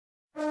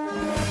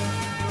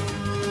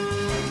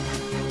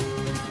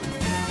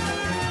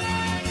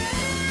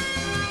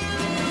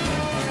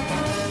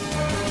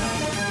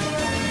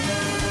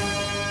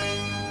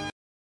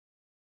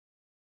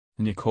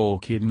Nicole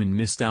Kidman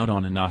missed out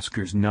on an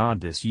Oscars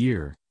nod this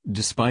year,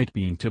 despite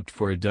being tipped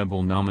for a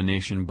double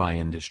nomination by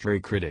industry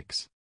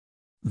critics.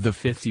 The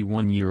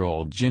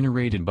 51-year-old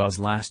generated buzz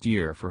last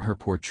year for her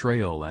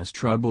portrayal as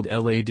troubled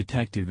LA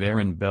detective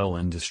Erin Bell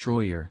in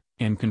Destroyer,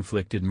 and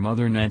conflicted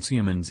mother Nancy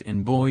Ammons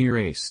in Boy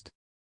Erased.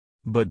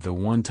 But the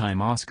one-time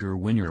Oscar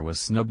winner was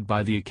snubbed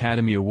by the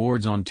Academy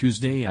Awards on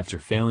Tuesday after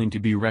failing to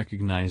be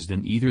recognized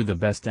in either the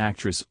Best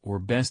Actress or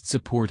Best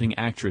Supporting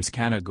Actress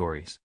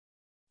categories.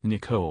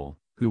 Nicole,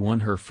 who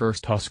won her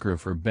first Oscar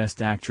for Best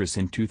Actress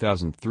in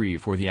 2003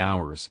 for The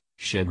Hours,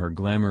 shed her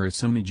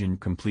glamorous image and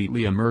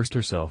completely immersed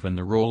herself in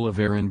the role of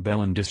Erin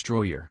Bell in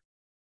Destroyer.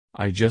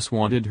 "I just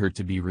wanted her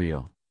to be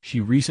real," she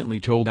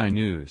recently told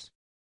iNews.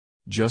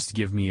 "Just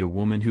give me a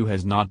woman who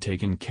has not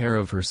taken care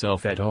of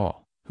herself at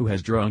all, who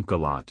has drunk a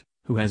lot,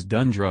 who has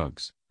done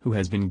drugs, who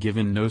has been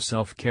given no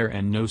self-care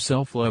and no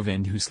self-love,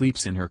 and who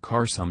sleeps in her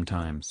car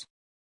sometimes.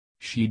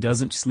 She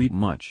doesn't sleep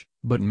much,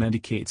 but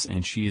medicates,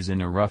 and she is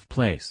in a rough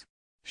place.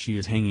 She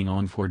is hanging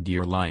on for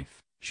dear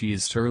life, she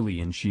is surly,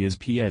 and she is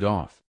peed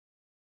off.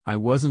 I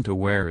wasn't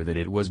aware that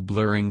it was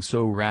blurring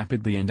so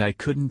rapidly and I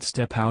couldn't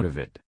step out of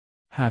it.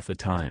 Half the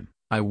time,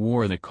 I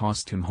wore the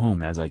costume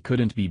home as I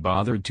couldn't be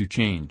bothered to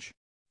change.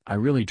 I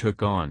really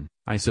took on,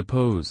 I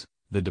suppose,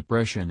 the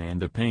depression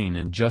and the pain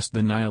and just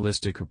the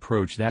nihilistic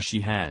approach that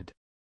she had."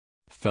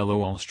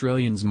 Fellow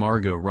Australians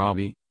Margot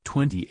Robbie,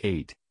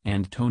 28,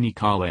 and Toni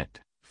Collette,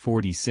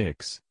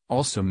 46,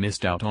 also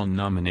missed out on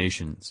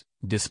nominations,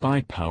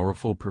 despite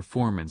powerful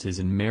performances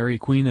in Mary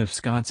Queen of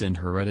Scots and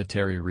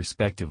Hereditary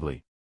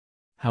respectively.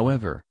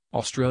 However,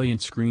 Australian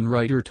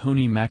screenwriter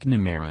Tony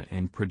McNamara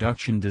and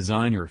production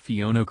designer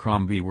Fiona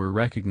Crombie were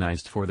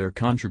recognized for their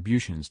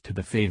contributions to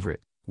The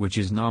Favourite, which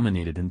is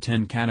nominated in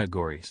 10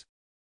 categories.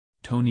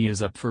 Tony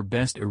is up for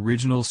Best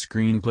Original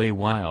Screenplay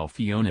while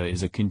Fiona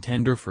is a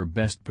contender for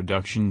Best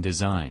Production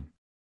Design.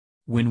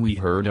 "When we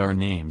heard our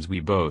names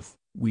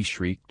we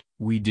shrieked,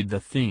 we did the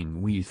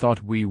thing we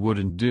thought we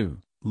wouldn't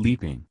do,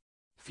 leaping,"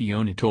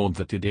 Fiona told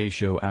the Today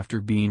Show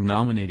after being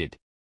nominated.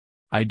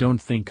 "I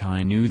don't think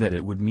I knew that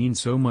it would mean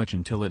so much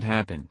until it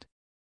happened."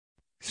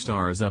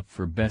 Stars up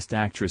for Best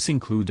Actress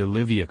include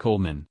Olivia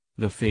Colman,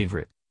 The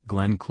Favourite,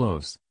 Glenn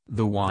Close,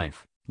 The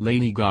Wife,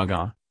 Lady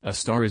Gaga, A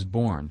Star Is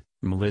Born,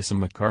 Melissa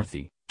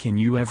McCarthy, Can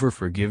You Ever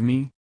Forgive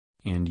Me?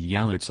 And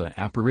Yalitza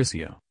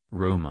Aparicio,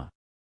 Roma.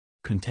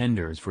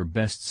 Contenders for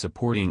Best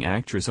Supporting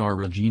Actress are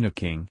Regina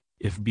King,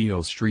 If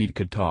Beale Street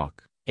Could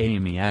Talk,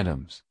 Amy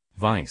Adams,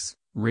 Vice,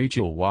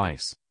 Rachel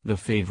Weisz, The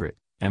Favourite,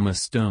 Emma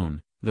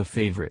Stone, The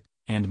Favourite,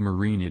 and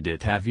Marina de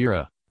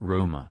Tavira,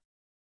 Roma.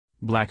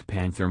 Black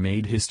Panther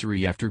made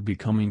history after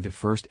becoming the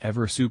first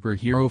ever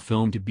superhero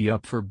film to be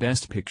up for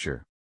Best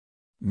Picture.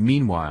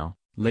 Meanwhile,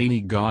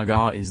 Lady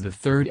Gaga is the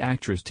third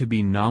actress to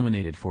be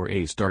nominated for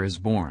A Star Is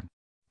Born.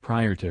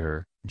 Prior to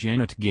her,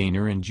 Janet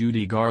Gaynor and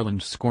Judy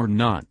Garland scored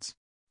nods.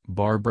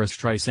 Barbra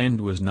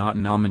Streisand was not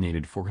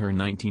nominated for her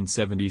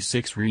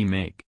 1976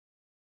 remake,